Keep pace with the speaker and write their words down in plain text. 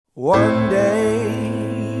One day,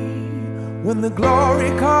 when the glory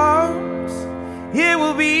comes, it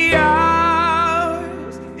will be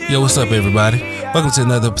ours. Yo, what's up, everybody? Welcome to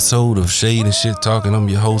another episode of Shade and Shit Talking. I'm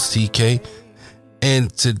your host, TK.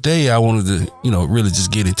 And today I wanted to, really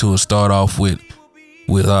just get into it, start off with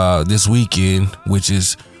this weekend, which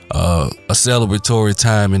is a celebratory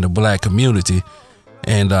time in the black community.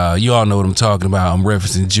 And you all know what I'm talking about. I'm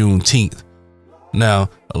referencing Juneteenth. Now,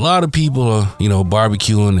 a lot of people are,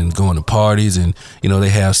 barbecuing and going to parties, and, they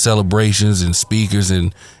have celebrations and speakers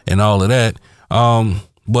and all of that.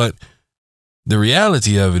 But the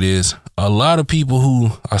reality of it is a lot of people who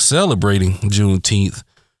are celebrating Juneteenth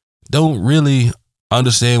don't really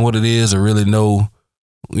understand what it is or really know,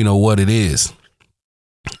 what it is.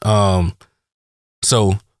 So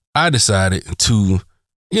I decided to,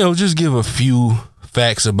 just give a few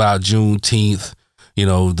facts about Juneteenth,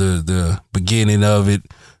 the beginning of it,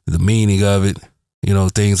 the meaning of it,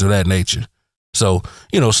 things of that nature. So,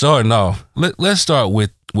 starting off, let's start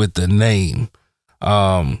with the name.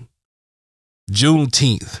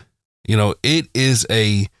 Juneteenth, it is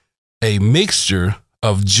a mixture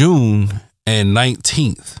of June and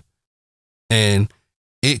 19th, and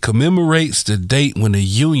it commemorates the date when the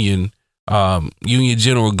Union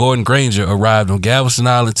General Gordon Granger arrived on Galveston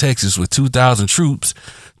Island, Texas with 2,000 troops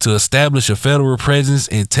to establish a federal presence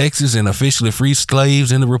in Texas and officially free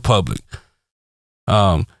slaves in the Republic.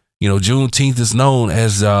 Juneteenth is known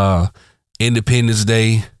as Independence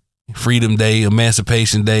Day, Freedom Day,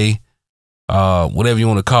 Emancipation Day, whatever you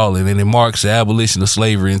want to call it. And it marks the abolition of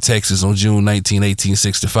slavery in Texas on June 19,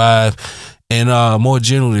 1865, and more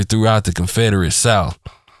generally throughout the Confederate South.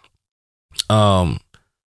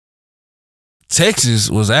 Texas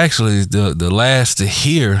was actually the last to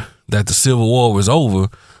hear that the Civil War was over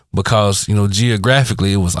because,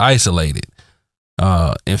 geographically it was isolated.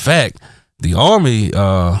 In fact, the Army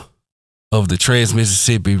of the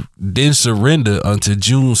Trans-Mississippi didn't surrender until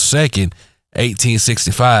June 2nd,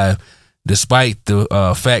 1865, despite the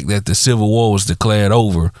fact that the Civil War was declared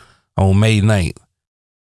over on May 9th.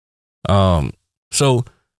 So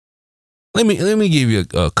let me give you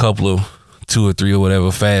a couple of 2 or 3 or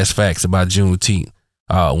whatever fast facts about Juneteenth.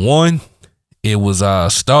 One, it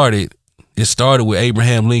started with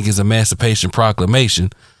Abraham Lincoln's Emancipation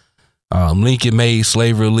Proclamation. Lincoln made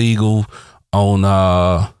slavery illegal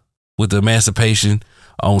with the emancipation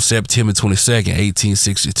on September 22nd,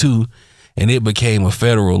 1862, and it became a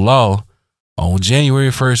federal law on January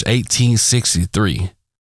 1st, 1863.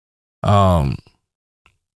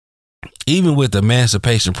 Even with the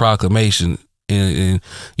Emancipation Proclamation and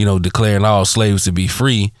declaring all slaves to be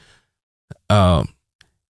free,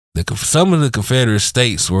 some of the Confederate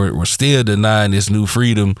States were still denying this new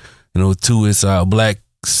freedom, to its black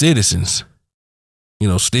citizens,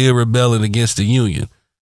 still rebelling against the Union.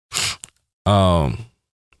 Let's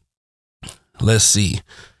see.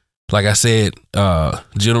 Like I said,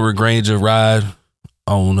 General Granger arrived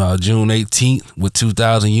on June 18th with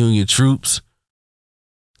 2,000 Union troops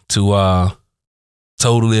to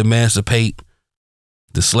totally emancipate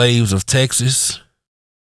the slaves of Texas.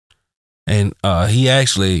 And he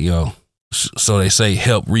actually, so they say,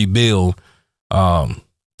 helped rebuild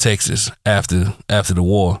Texas after the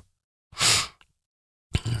war.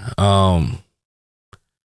 A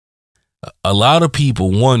lot of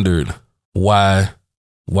people wondered why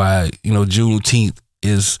Juneteenth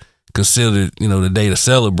is considered, the day to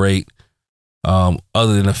celebrate,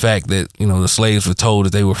 other than the fact that, the slaves were told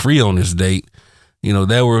that they were free on this date.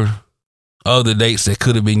 There were other dates that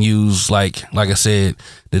could have been used, like I said,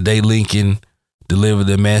 the day Lincoln delivered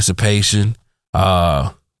the emancipation,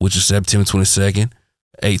 which is September 22nd,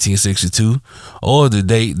 1862, or the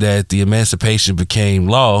date that the emancipation became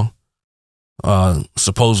law,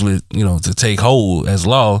 supposedly, to take hold as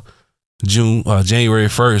law, January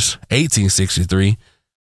 1st, 1863,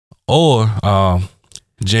 or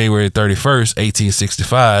January 31st,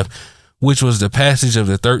 1865, which was the passage of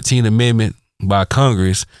the 13th Amendment by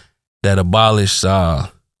Congress that abolished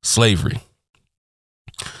slavery.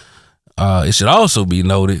 It should also be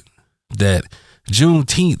noted that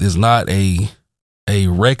Juneteenth is not a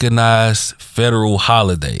recognized federal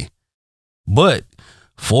holiday, but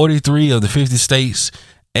 43 of the 50 states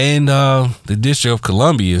and the District of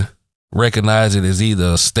Columbia recognize it as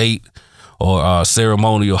either a state or a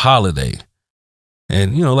ceremonial holiday.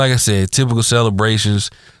 And, like I said, typical celebrations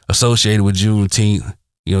associated with Juneteenth,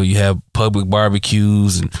 you have public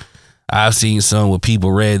barbecues, and I've seen some where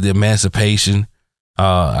people read the Emancipation.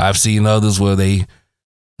 I've seen others where they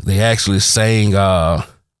actually sang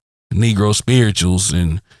Negro spirituals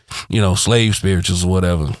and, slave spirituals or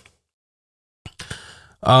whatever.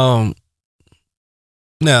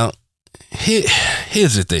 Now,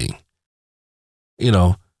 here's the thing. You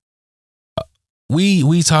know,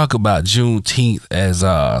 we talk about Juneteenth as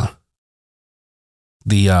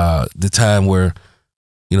the time where,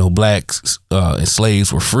 you know, blacks and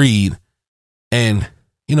slaves were freed, and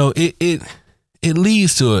you know it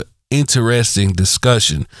leads to an interesting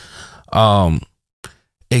discussion.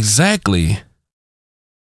 Exactly,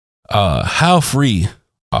 how free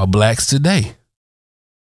are blacks today?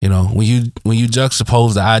 You know, when you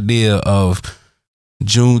juxtapose the idea of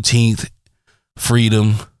Juneteenth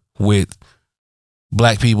freedom with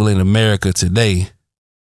black people in America today,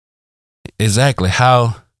 exactly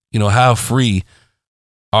how free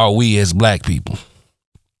are we as black people?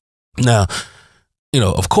 Now, you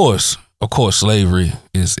know, of course, slavery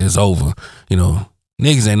is over. You know,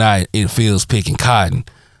 niggas ain't out in fields picking cotton,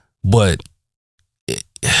 but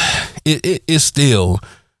it still,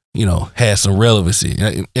 you know, has some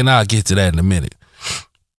relevancy, and I'll get to that in a minute.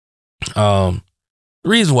 The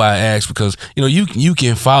reason why I ask, because you know you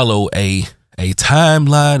can follow a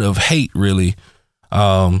timeline of hate, really,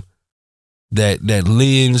 that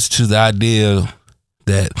lends to the idea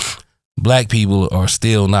that black people are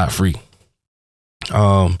still not free.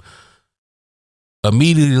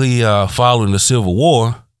 Immediately following the Civil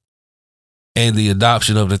War and the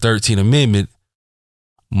adoption of the 13th Amendment,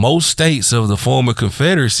 most states of the former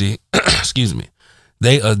Confederacy, excuse me,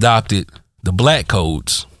 they adopted the black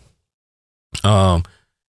codes. And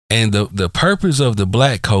the purpose of the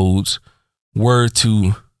black codes were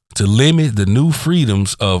to limit the new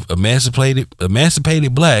freedoms of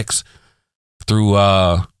emancipated blacks through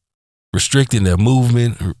restricting their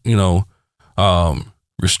movement, you know,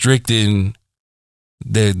 restricting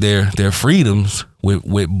their freedoms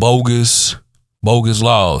with bogus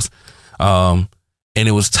laws. And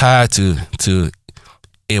it was tied to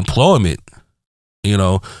employment, you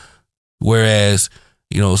know, whereas,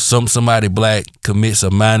 you know, somebody black commits a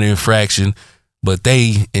minor infraction, but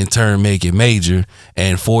they in turn make it major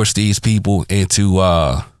and force these people into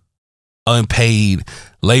unpaid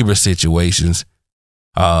labor situations,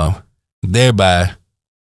 thereby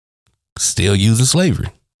still using slavery.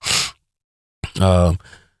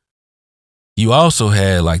 You also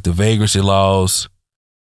had like the vagrancy laws,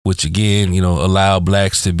 which again, you know, allow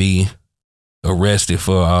blacks to be arrested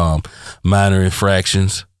for minor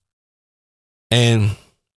infractions. And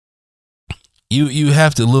you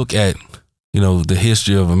have to look at, you know, the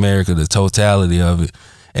history of America, the totality of it,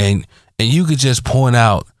 and you could just point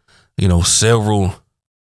out, you know, several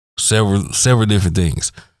different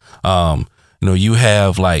things. You know, you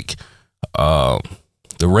have like the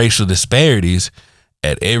racial disparities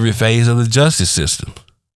at every phase of the justice system.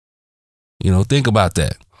 You know, think about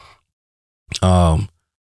that.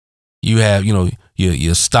 You have, you know,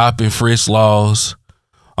 your stop and frisk laws.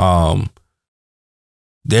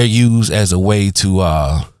 They're used as a way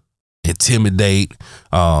to intimidate,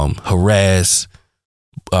 harass,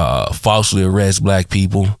 falsely arrest black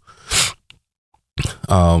people.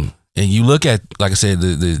 And you look at, like I said,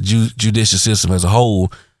 the judicial system as a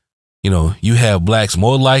whole. You know, you have blacks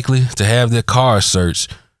more likely to have their cars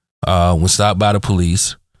searched when stopped by the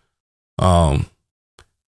police.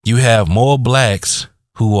 You have more blacks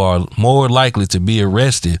who are more likely to be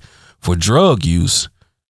arrested for drug use,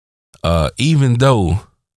 even though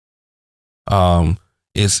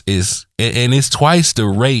it's twice the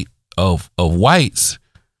rate of whites.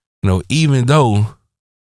 You know, even though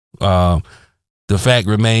the fact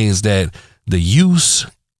remains that the use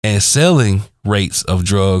and selling rates of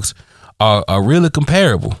drugs are really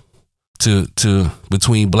comparable to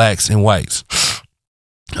between blacks and whites.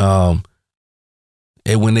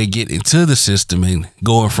 And when they get into the system and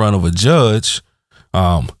go in front of a judge,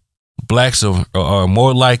 blacks are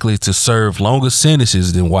more likely to serve longer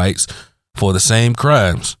sentences than whites for the same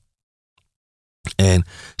crimes. And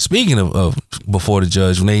speaking of before the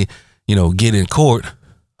judge, when they, you know, get in court,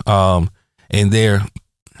 and they're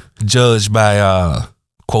judged by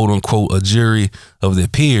quote unquote a jury of their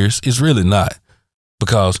peers, it's really not,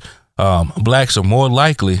 because blacks are more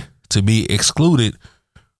likely to be excluded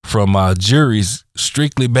from juries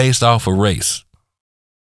strictly based off of race.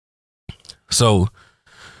 So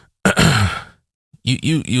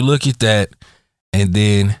you look at that, and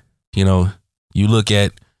then, you know, you look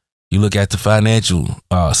at the financial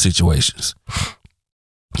situations.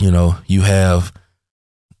 You know, you have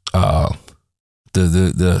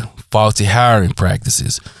the faulty hiring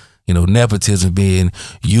practices, you know, nepotism being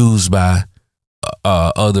used by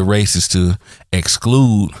other races to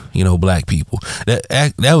exclude, you know, black people.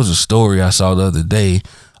 That was a story I saw the other day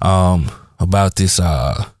about this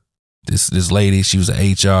lady. She was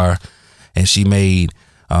an HR, and she made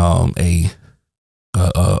a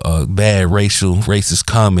a bad racist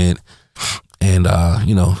comment, and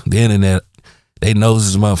you know, the internet, they knows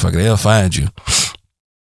this motherfucker, they'll find you.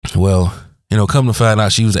 Well, you know, come to find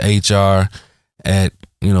out she was an HR at,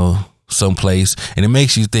 you know, someplace, and it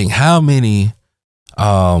makes you think how many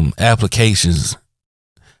applications,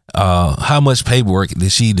 how much paperwork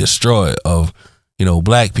did she destroy of, you know,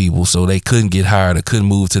 black people so they couldn't get hired or couldn't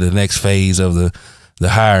move to the next phase of the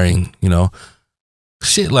hiring, you know,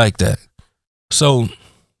 shit like that. So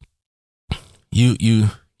you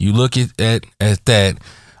look at that,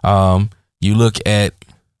 you look at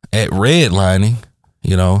redlining,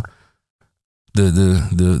 you know,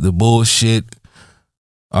 the bullshit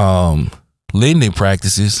lending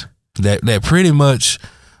practices that pretty much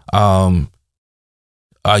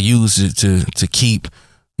are used to keep,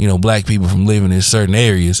 you know, black people from living in certain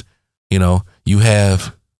areas. You know, you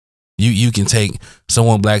can take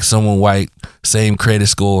someone black, someone white, same credit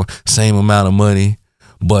score, same amount of money,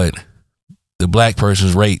 but the black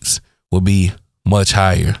person's rates will be much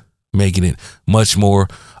higher, making it much more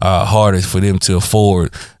harder for them to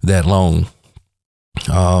afford that loan.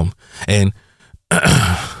 And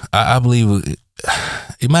I believe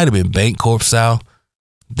it might have been Bancorp South.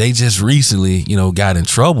 They just recently, you know, got in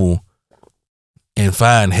trouble and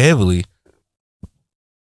fined heavily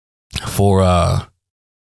for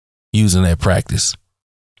using that practice.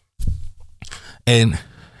 And,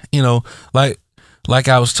 you know, like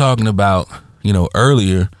I was talking about, you know,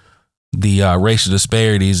 earlier, the racial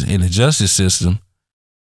disparities in the justice system,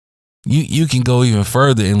 you can go even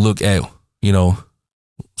further and look at, you know,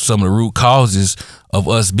 some of the root causes of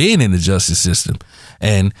us being in the justice system.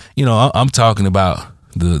 And, you know, I'm talking about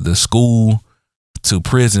the school to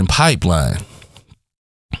prison pipeline.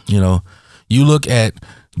 You know, you look at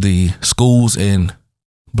the schools in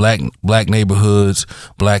black neighborhoods,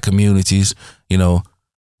 black communities, you know,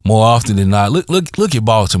 more often than not, look at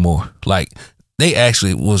Baltimore. Like, they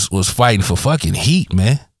actually was fighting for fucking heat,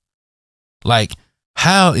 man. Like,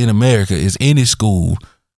 how in America is any school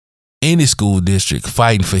district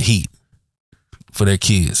fighting for heat for their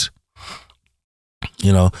kids?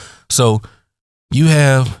 You know, so you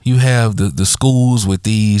have the schools with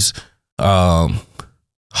these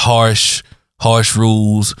harsh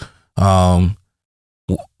rules,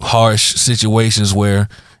 harsh situations where,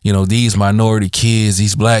 you know, these minority kids,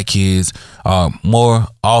 these black kids, more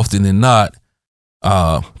often than not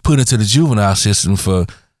put into the juvenile system for,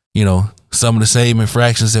 you know, some of the same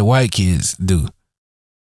infractions that white kids do.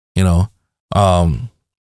 You know, and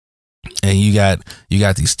you got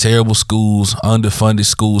these terrible schools, underfunded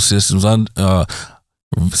school systems,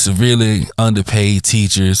 severely underpaid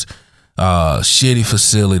teachers, shitty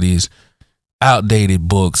facilities, outdated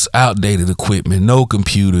books, outdated equipment, no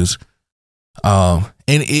computers, and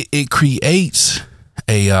it creates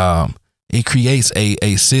a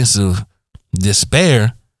sense of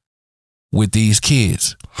despair with these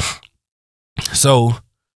kids. So,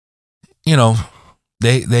 you know,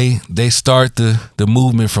 they start the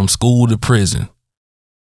movement from school to prison,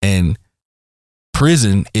 and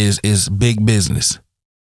prison is big business.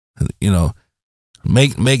 You know,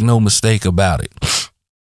 make no mistake about it.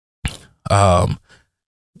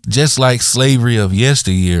 Just like slavery of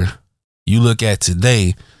yesteryear, you look at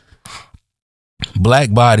today,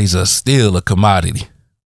 black bodies are still a commodity.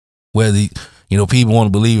 Whether, you know, people want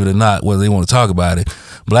to believe it or not, whether they want to talk about it,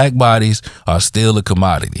 black bodies are still a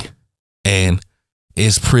commodity, and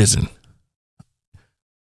it's prison.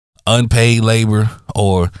 Unpaid labor,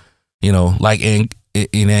 or, you know, like in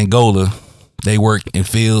Angola, they work in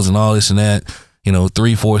fields and all this and that, you know,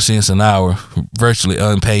 3-4 cents an hour, virtually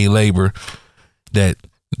unpaid labor that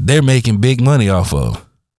they're making big money off of.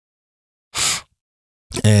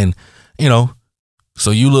 And, you know,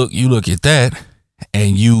 so you look at that,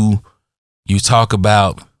 and you talk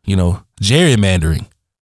about, you know, gerrymandering.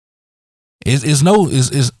 It's no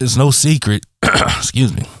secret,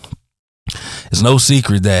 excuse me. It's no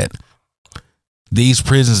secret that these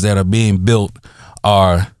prisons that are being built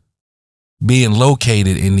are being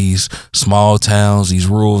located in these small towns, these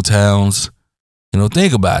rural towns. You know,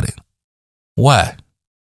 think about it. Why?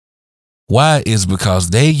 Why is because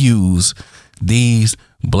they use these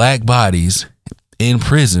black bodies in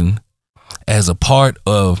prison as a part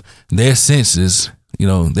of their census, you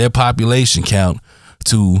know, their population count,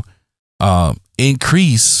 to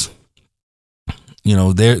increase, you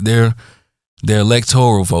know, their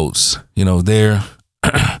electoral votes, you know, their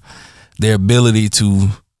ability to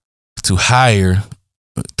hire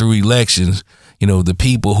through elections, you know, the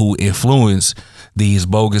people who influence these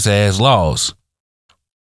bogus ass laws.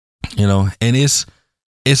 You know, and it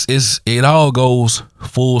all goes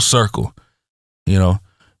full circle. You know,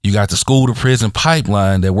 You got the school to prison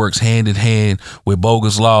pipeline that works hand in hand with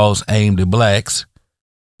bogus laws aimed at blacks,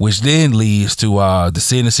 which then leads to the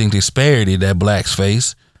sentencing disparity that blacks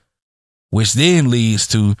face, which then leads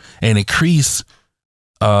to an increase,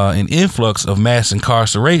 an influx of mass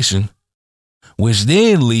incarceration, which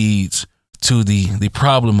then leads to the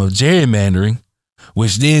problem of gerrymandering,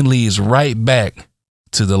 which then leads right back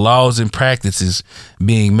to the laws and practices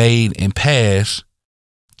being made and passed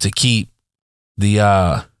to keep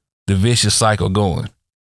the vicious cycle going.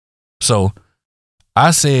 So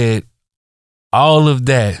I said all of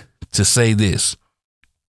that to say this: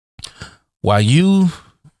 while you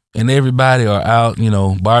and everybody are out,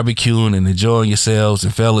 barbecuing and enjoying yourselves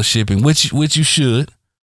and fellowshipping, which you should,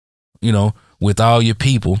 with all your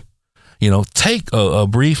people, take a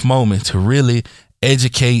brief moment to really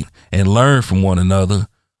educate and learn from one another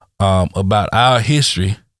about our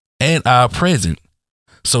history and our present,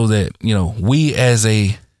 so that we as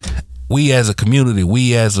a community,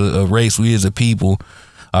 we as a race, we as a people,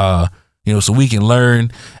 so we can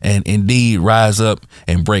learn and indeed rise up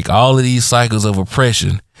and break all of these cycles of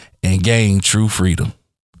oppression and gain true freedom.